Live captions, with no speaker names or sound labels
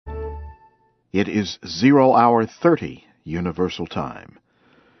It is 0 hour 30 Universal Time.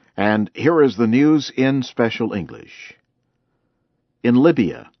 And here is the news in Special English. In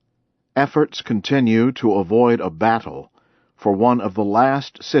Libya, efforts continue to avoid a battle for one of the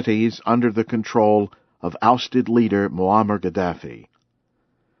last cities under the control of ousted leader Muammar Gaddafi.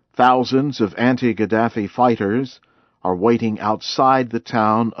 Thousands of anti-Gaddafi fighters are waiting outside the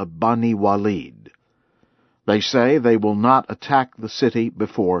town of Bani Walid. They say they will not attack the city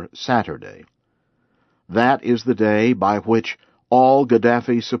before Saturday. That is the day by which all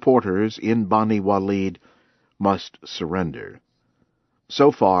Gaddafi supporters in Bani Walid must surrender.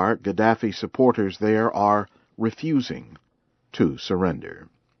 So far, Gaddafi supporters there are refusing to surrender.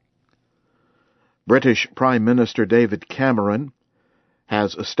 British Prime Minister David Cameron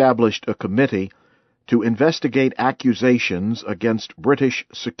has established a committee to investigate accusations against British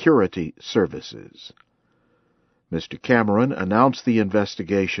security services. Mr. Cameron announced the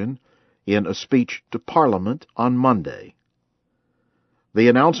investigation in a speech to Parliament on Monday. The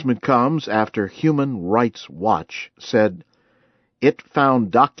announcement comes after Human Rights Watch said it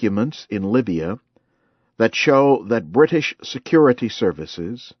found documents in Libya that show that British security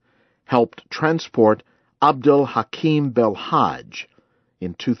services helped transport Abdel Hakim Belhaj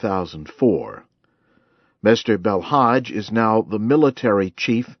in 2004. Mr. Belhaj is now the military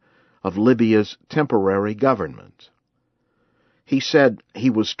chief of Libya's temporary government. He said he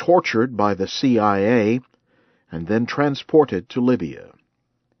was tortured by the CIA and then transported to Libya.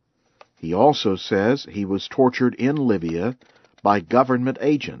 He also says he was tortured in Libya by government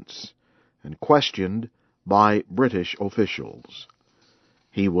agents and questioned by British officials.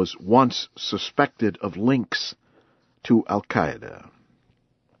 He was once suspected of links to Al-Qaeda.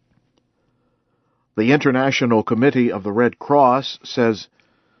 The International Committee of the Red Cross says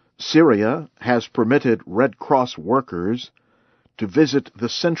Syria has permitted Red Cross workers to visit the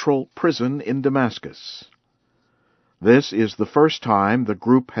central prison in Damascus. This is the first time the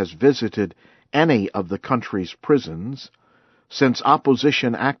group has visited any of the country's prisons since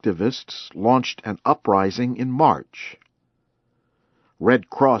opposition activists launched an uprising in March. Red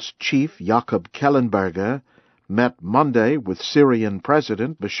Cross Chief Jakob Kellenberger met Monday with Syrian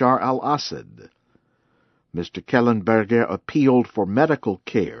President Bashar al-Assad. Mr. Kellenberger appealed for medical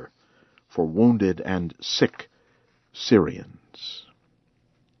care for wounded and sick Syrians.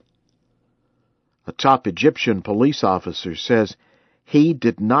 A top Egyptian police officer says he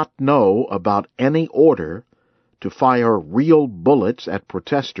did not know about any order to fire real bullets at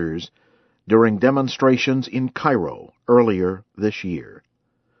protesters during demonstrations in Cairo earlier this year.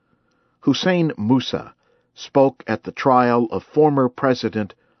 Hussein Musa spoke at the trial of former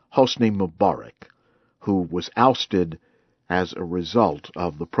President Hosni Mubarak, who was ousted as a result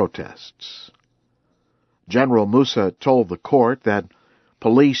of the protests. General Musa told the court that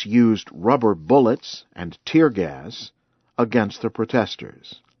police used rubber bullets and tear gas against the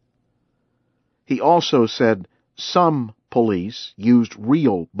protesters. He also said some police used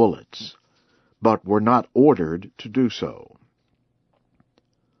real bullets, but were not ordered to do so.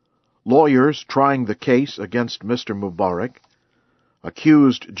 Lawyers trying the case against Mr. Mubarak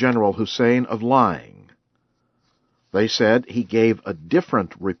accused General Hussein of lying. They said he gave a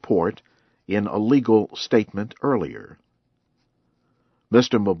different report in a legal statement earlier.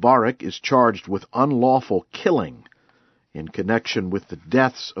 Mr. Mubarak is charged with unlawful killing in connection with the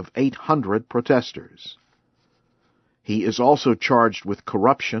deaths of 800 protesters. He is also charged with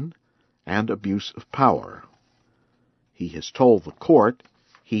corruption and abuse of power. He has told the court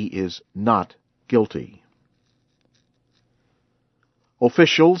he is not guilty.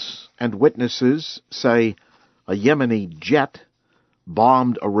 Officials and witnesses say a Yemeni jet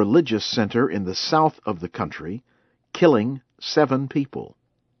bombed a religious center in the south of the country, killing 7 people.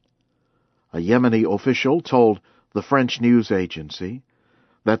 A Yemeni official told the French news agency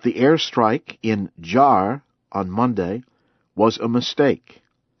that the airstrike in Jar on Monday was a mistake.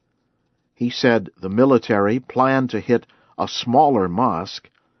 He said the military planned to hit a smaller mosque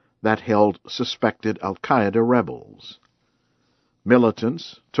that held suspected Al-Qaeda rebels.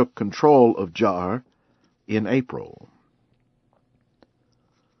 Militants took control of Jar in April.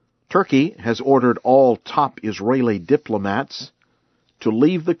 Turkey has ordered all top Israeli diplomats to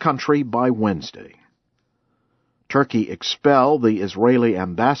leave the country by Wednesday. Turkey expelled the Israeli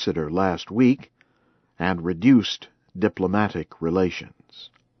ambassador last week and reduced diplomatic relations.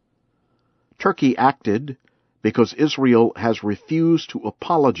 Turkey acted because Israel has refused to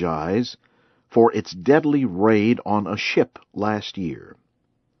apologize for its deadly raid on a ship last year.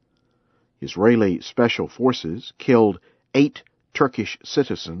 Israeli special forces killed 8 Turkish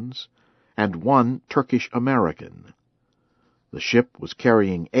citizens and 1 Turkish American. The ship was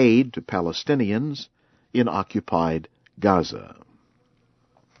carrying aid to Palestinians in occupied Gaza.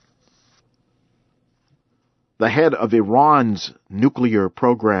 The head of Iran's nuclear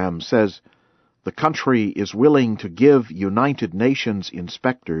program says the country is willing to give United Nations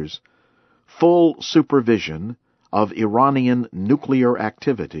inspectors full supervision of Iranian nuclear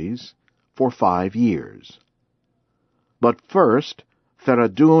activities for 5 years. But first,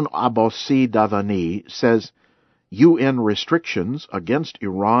 Feridun Abbasi Davani says UN restrictions against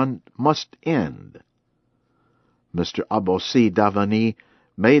Iran must end. Mr. Abbasi Davani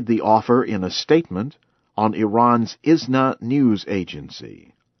made the offer in a statement on Iran's ISNA news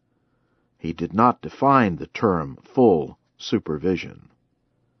agency. He did not define the term full supervision.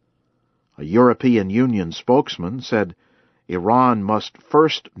 A European Union spokesman said Iran must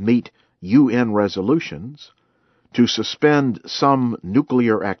first meet UN resolutions to suspend some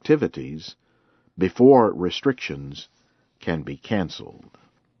nuclear activities before restrictions can be canceled.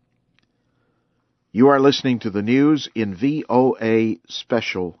 You are listening to the news in VOA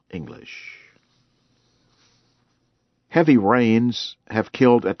Special English. Heavy rains have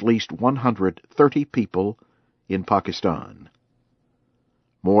killed at least 130 people in Pakistan.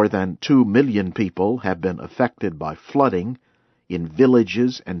 More than 2 million people have been affected by flooding in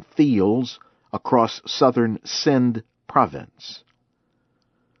villages and fields across southern Sindh province.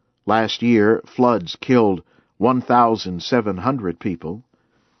 Last year, floods killed 1,700 people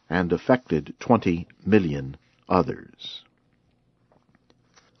and affected 20 million others.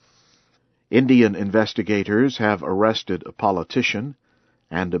 Indian investigators have arrested a politician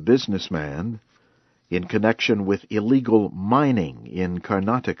and a businessman in connection with illegal mining in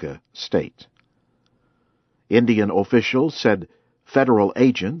Karnataka state. Indian officials said federal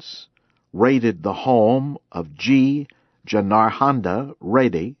agents raided the home of G. Janarhanda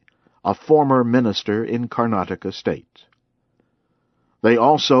Reddy, a former minister in Karnataka state. They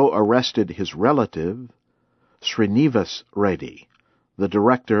also arrested his relative, Srinivas Reddy, the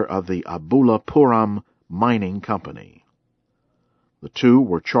director of the Abulapuram Mining Company. The two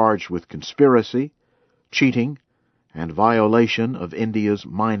were charged with conspiracy, cheating, and violation of India's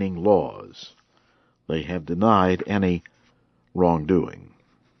mining laws. They have denied any wrongdoing.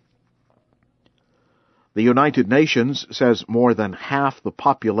 The United Nations says more than half the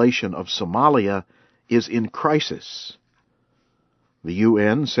population of Somalia is in crisis. The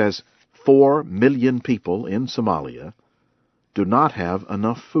UN says 4 million people in Somalia do not have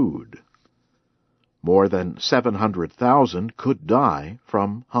enough food. More than 700,000 could die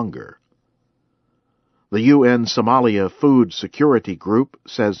from hunger. The UN Somalia Food Security Group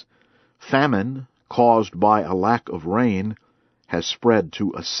says famine caused by a lack of rain has spread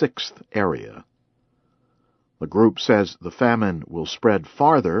to a 6th area. The group says the famine will spread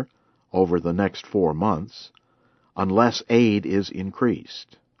farther over the next 4 months unless aid is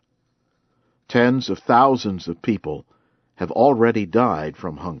increased. Tens of thousands of people have already died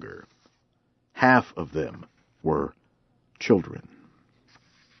from hunger. Half of them were children.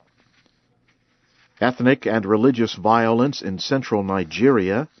 Ethnic and religious violence in central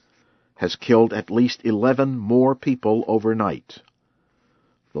Nigeria has killed at least 11 more people overnight.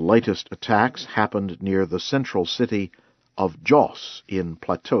 The latest attacks happened near the central city of Jos in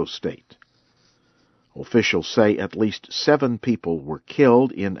Plateau State. Officials say at least 7 people were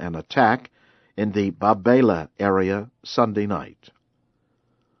killed in an attack in the Babela area Sunday night.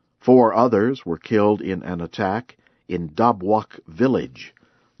 4 others were killed in an attack in Dabwak village,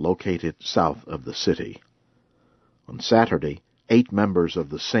 located south of the city. On Saturday, 8 members of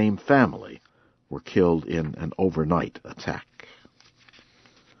the same family were killed in an overnight attack.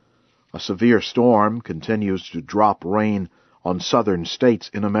 A severe storm continues to drop rain on southern states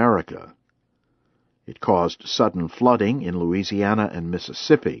in America. It caused sudden flooding in Louisiana and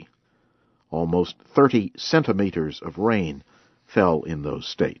Mississippi. Almost 30 centimeters of rain fell in those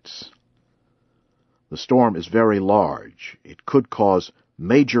states. The storm is very large. It could cause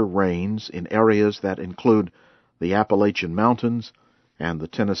major rains in areas that include the Appalachian Mountains and the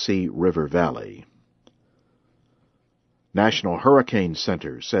Tennessee River Valley. National Hurricane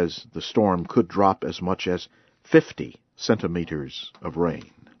Center says the storm could drop as much as 50 centimeters of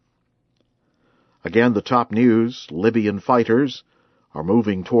rain. Again, the top news: Libyan fighters are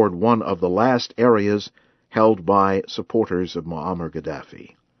moving toward one of the last areas held by supporters of Muammar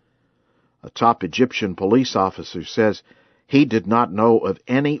Gaddafi. A top Egyptian police officer says he did not know of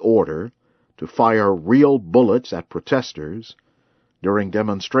any order to fire real bullets at protesters during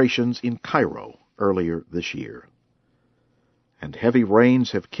demonstrations in Cairo earlier this year. And heavy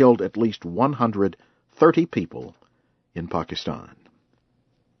rains have killed at least 130 people in Pakistan.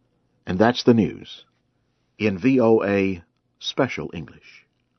 And that's the news in VOA Special English.